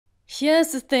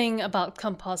Here's the thing about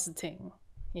compositing.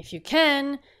 If you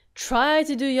can, try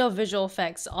to do your visual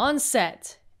effects on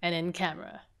set and in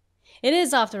camera. It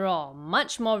is, after all,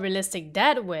 much more realistic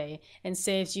that way and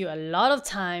saves you a lot of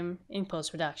time in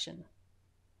post-production.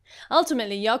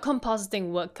 Ultimately, your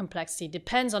compositing work complexity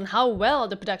depends on how well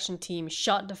the production team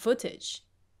shot the footage.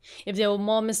 If there were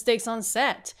more mistakes on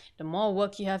set, the more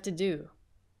work you have to do.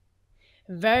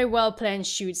 Very well planned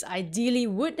shoots ideally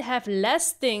would have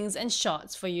less things and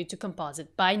shots for you to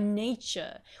composite by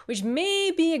nature, which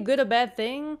may be a good or bad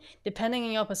thing depending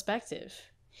on your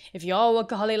perspective. If you're a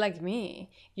workaholic like me,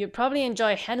 you'd probably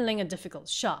enjoy handling a difficult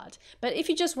shot, but if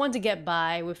you just want to get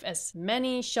by with as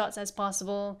many shots as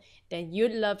possible, then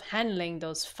you'd love handling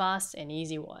those fast and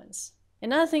easy ones.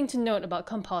 Another thing to note about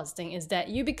compositing is that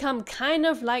you become kind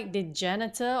of like the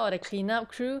janitor or the cleanup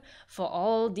crew for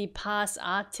all the past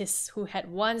artists who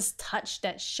had once touched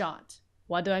that shot.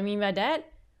 What do I mean by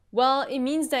that? Well, it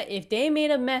means that if they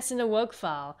made a mess in the work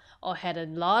file or had a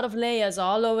lot of layers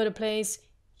all over the place,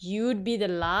 you'd be the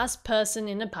last person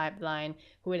in the pipeline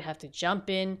who would have to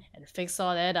jump in and fix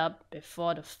all that up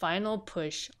before the final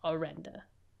push or render.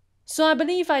 So I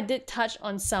believe I did touch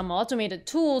on some automated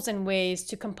tools and ways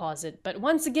to composite, but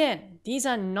once again, these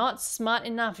are not smart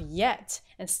enough yet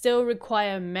and still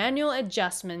require manual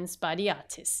adjustments by the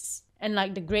artists. And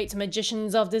like the great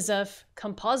magicians of this earth,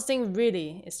 compositing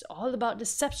really is all about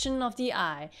deception of the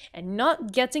eye and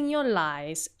not getting your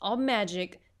lies or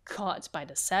magic caught by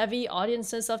the savvy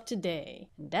audiences of today.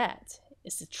 And that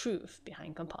is the truth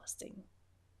behind compositing.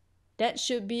 That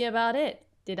should be about it.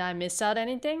 Did I miss out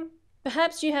anything?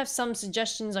 Perhaps you have some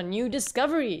suggestions on new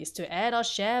discoveries to add or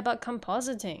share about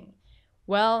compositing.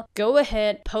 Well, go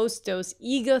ahead, post those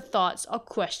eager thoughts or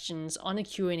questions on the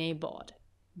Q&A board.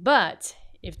 But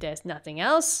if there's nothing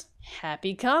else,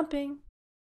 happy comping!